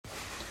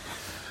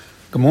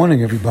Good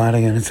morning,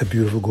 everybody, and it's a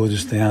beautiful,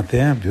 gorgeous day out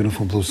there.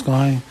 Beautiful blue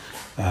sky,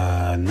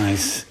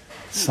 nice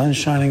sun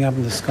shining up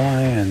in the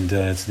sky, and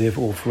it's there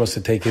for us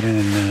to take it in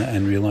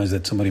and realize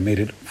that somebody made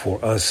it for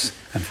us,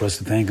 and for us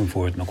to thank him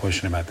for it. No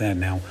question about that.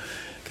 Now,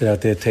 get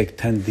out there, take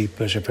 10 deep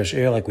breaths of fresh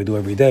air like we do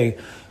every day,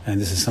 and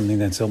this is something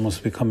that's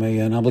almost become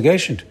an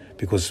obligation,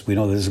 because we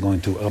know that this is going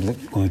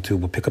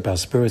to pick up our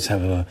spirits,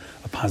 have a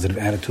positive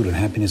attitude and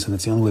happiness, and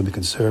that's the only way we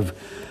can serve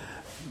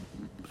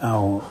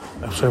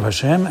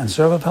Hashem and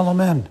serve our fellow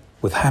men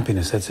with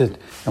happiness. That's it.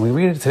 And we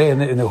read it today in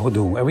the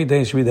Hodu. Every day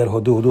you should read that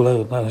Hodu.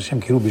 Hodu Hashem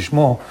Kiru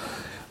Bishmo.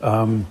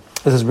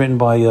 This is written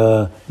by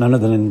none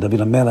other than David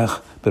HaMelech,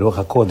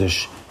 Beruch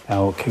HaKodesh,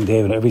 our King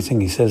David.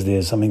 Everything he says there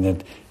is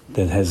something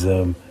that has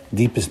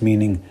deepest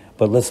meaning.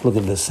 But let's look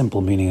at the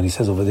simple meaning. And he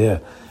says over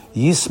there,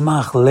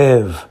 Yismach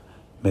Lev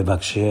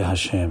Mevakshe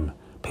Hashem.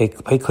 Pay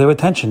clear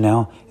attention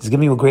now. He's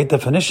giving you a great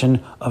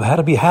definition of how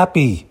to be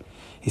happy.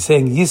 He's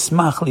saying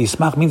Yismach.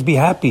 Yismach means be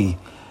happy.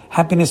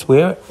 Happiness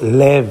where?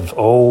 Lev.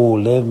 Oh,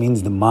 Lev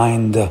means the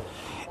mind.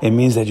 It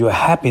means that your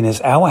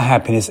happiness, our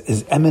happiness,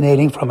 is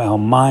emanating from our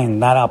mind,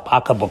 not our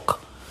pocketbook,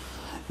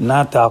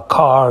 not our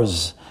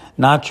cars,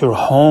 not your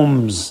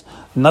homes,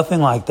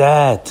 nothing like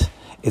that.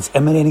 It's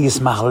emanating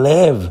Yismach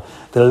Lev.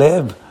 The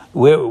Lev,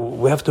 we're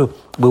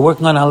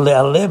working on our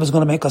Lev is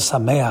going to make us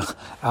sameach.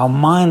 Our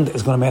mind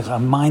is going to make our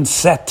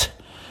mindset.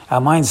 Our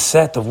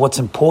mindset of what's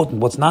important,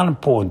 what's not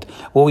important,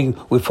 what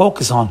we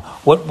focus on,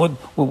 what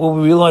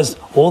we realize,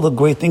 all the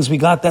great things we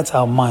got, that's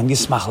our mind.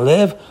 Yismach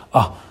Lev.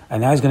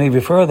 And now he's going to give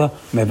you further.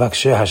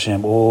 Mevakshe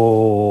Hashem.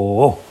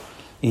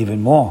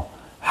 Even more.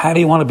 How do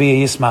you want to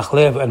be a Yismach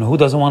Lev? And who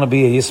doesn't want to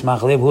be a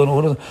Yismach Lev?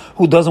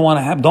 Who doesn't want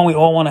to have, don't we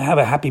all want to have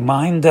a happy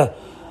mind?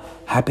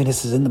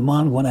 Happiness is in the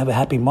mind. We want to have a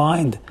happy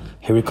mind.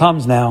 Here it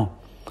comes now.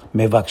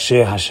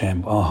 Mevakshe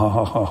Hashem.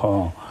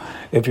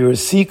 If you're a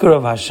seeker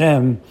of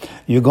Hashem,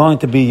 you're going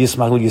to be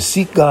Yismach. You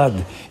seek God.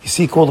 You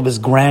seek all of His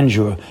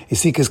grandeur. You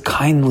seek His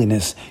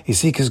kindliness. You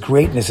seek His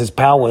greatness, His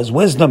power, His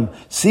wisdom.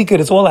 Seek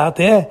it. It's all out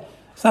there.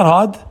 It's not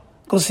hard.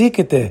 Go seek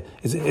it there.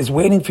 It's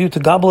waiting for you to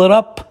gobble it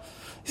up.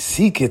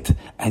 Seek it.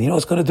 And you know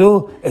what it's going to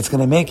do? It's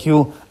going to make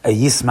you a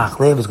Yismach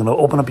Lev. It's going to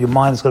open up your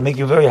mind. It's going to make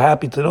you very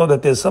happy to know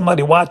that there's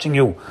somebody watching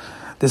you.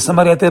 There's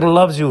somebody out there that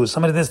loves you,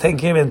 somebody that's taking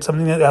care of you, and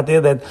somebody out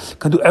there that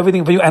can do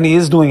everything for you, and He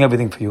is doing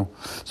everything for you.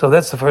 So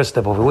that's the first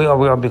step. We are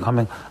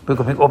opening up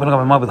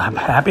our mind with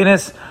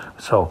happiness.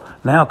 So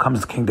now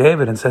comes King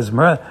David and says, in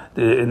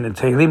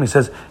Tehillim, he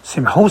says,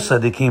 Simchu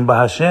Sadikim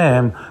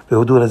B'Hashem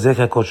V'Hudu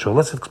L'Zecher Kodsho.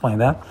 Let's explain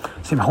that.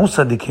 Simchu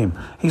Sadikim.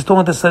 He's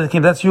talking to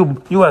Sadikim. That's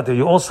you out there.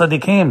 You're all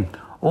Sadikim.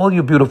 All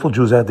you beautiful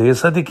Jews out there, you're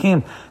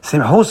Sadikim.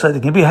 Simchu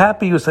Sadikim. Be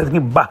happy, you're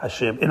Sadikim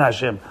B'Hashem, in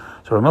Hashem.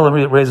 So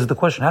Ramila raises the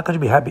question, how could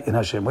you be happy in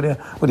Hashem? What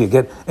do you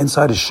get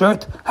inside his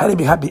shirt? How do you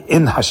be happy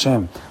in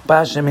Hashem?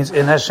 Hashem means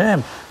in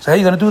Hashem. So how are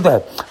you going to do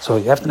that? So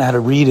you have to know how to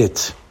read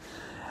it.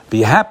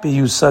 Be happy,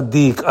 you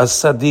Sadiq,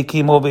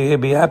 as-Sadiqim over here.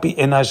 Be happy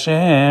in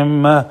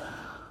Hashem.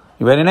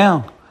 You ready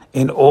now?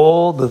 In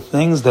all the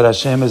things that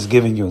Hashem is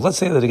giving you. Let's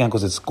say that again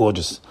because it's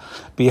gorgeous.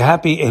 Be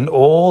happy in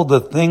all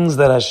the things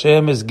that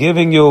Hashem is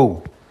giving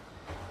you.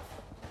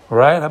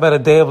 Right? How about a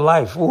day of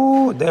life?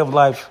 Ooh, a day of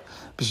life.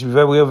 We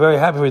are very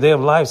happy for a day of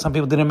life. Some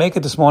people didn't make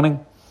it this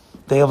morning.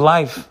 Day of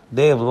life.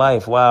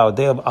 Wow.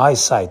 Day of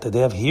eyesight. A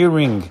day of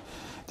hearing.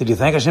 Did you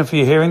thank Hashem for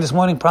your hearing this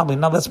morning? Probably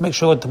not. Let's make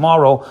sure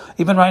tomorrow,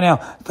 even right now,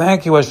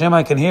 thank you Hashem,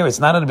 I can hear. It's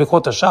not in the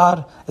Birkot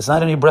HaShahar. It's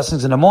not any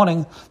blessings in the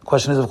morning. The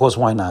question is, of course,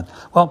 why not?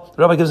 Well,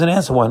 the Rabbi gives an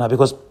answer why not.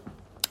 Because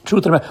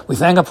truth of the matter, we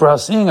thank Him for our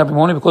seeing every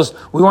morning because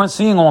we weren't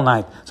seeing all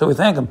night. So we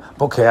thank Him.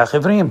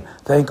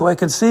 Thank you, I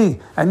can see.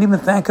 And even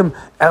thank Him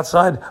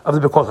outside of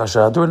the Birkot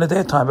HaShahar during the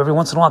daytime. Every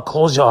once in a while,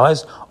 close your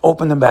eyes,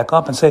 open them back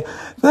up and say,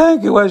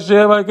 thank you,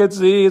 Hashem, I can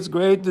see. It's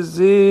great to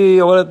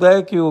see. I want to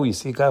thank you. You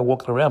see a guy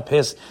walking around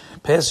past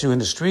you in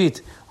the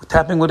street,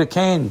 tapping with a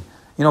cane.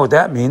 You know what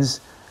that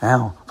means?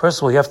 Now, first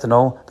of all, you have to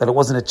know that it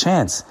wasn't a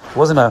chance. It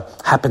wasn't a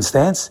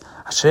happenstance.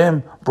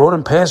 Hashem brought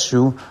him past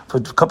you for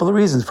a couple of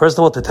reasons. First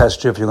of all, to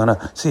test you if you're going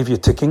to see if you're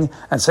ticking.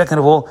 And second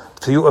of all,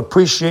 for you to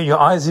appreciate your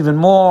eyes even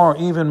more.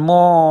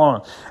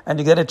 And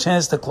you get a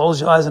chance to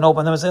close your eyes and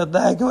open them and say,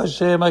 thank you,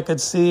 Hashem, I can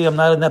see. I'm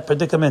not in that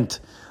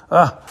predicament.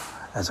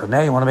 And so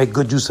now you want to make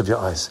good use of your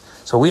eyes.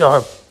 So we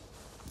are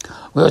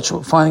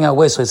finding our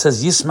way. So it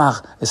says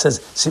Yismach. It says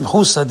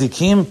Simchu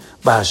Sadikim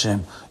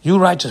B'Hashem. You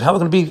righteous. How are we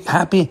going to be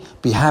happy?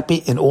 Be happy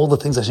in all the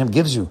things Hashem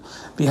gives you.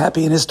 Be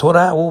happy in His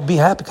Torah. We'll be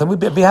happy. Can we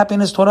be happy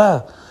in His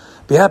Torah?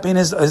 Be happy in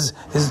His.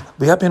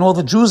 Be happy in all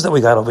the Jews that we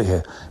got over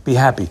here. Be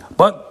happy,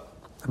 but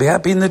be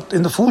happy in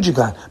the food you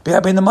got. Be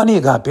happy in the money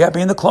you got. Be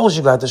happy in the clothes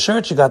you got, the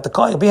shirt you got, the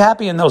car. Be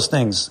happy in those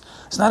things.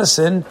 It's not a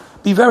sin.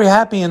 Be very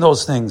happy in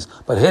those things.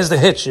 But here's the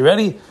hitch. You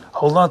ready?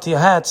 Hold on to your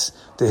hats.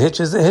 The hitch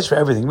is the hitch for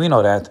everything. We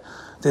know that.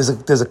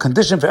 There's a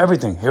condition for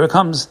everything. Here it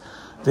comes.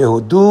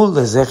 Vehudu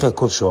lezecher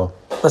kodsho.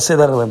 Let's say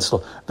that again.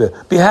 So,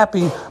 be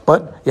happy,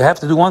 but you have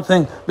to do one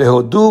thing.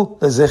 Vehudu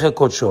lezecher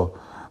kodsho.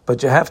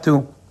 But you have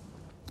to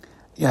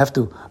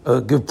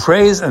give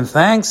praise and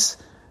thanks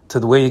to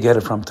the way you get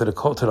it from, to the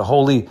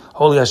holy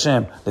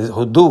Hashem.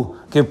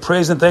 Hudu, give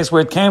praise and thanks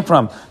where it came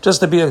from.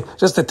 Just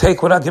to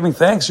take without giving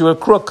thanks, you're a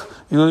crook.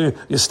 You're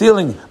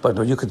stealing. But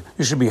no, you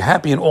should be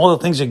happy in all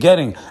the things you're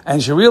getting, and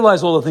you should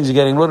realize all the things you're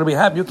getting. In order to be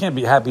happy, you can't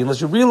be happy unless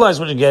you realize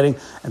what you're getting,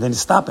 and then you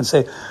stop and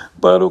say,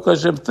 Baruch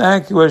Hashem,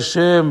 thank you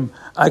Hashem,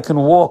 I can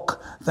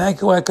walk.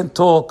 Thank you, I can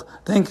talk.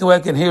 Thank you, I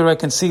can hear, I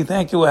can see.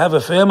 Thank you, I have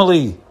a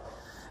family.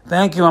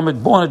 Thank you,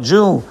 I'm born a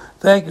Jew.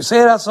 Thank you.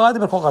 Say it outside the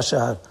B'chol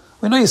Hashar.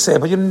 We know you say it,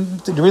 but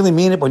did you really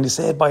mean it? When you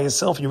say it by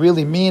yourself, you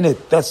really mean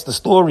it. That's the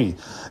story.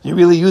 You're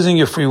really using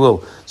your free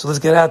will. So let's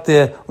get out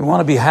there. We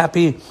want to be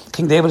happy.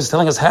 King David is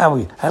telling us how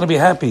to be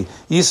happy.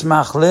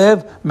 Yismach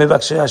lev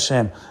mevakshe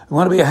Hashem. We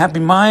want to be a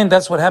happy mind.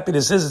 That's what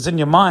happiness is. It's in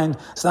your mind.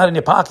 It's not in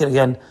your pocket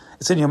again.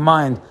 It's in your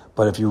mind.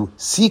 But if you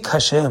seek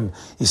Hashem,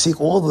 you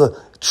seek all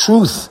the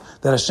truth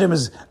that Hashem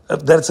is,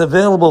 that it's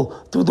available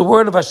through the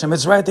word of Hashem.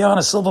 It's right there on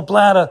a silver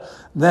platter.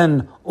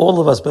 Then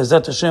all of us,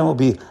 Be'ezrat Hashem, will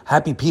be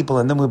happy people,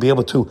 and then we'll be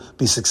able to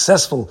be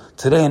successful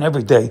today and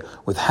every day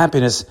with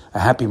happiness, a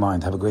happy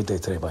mind. Have a great day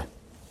today. Bye.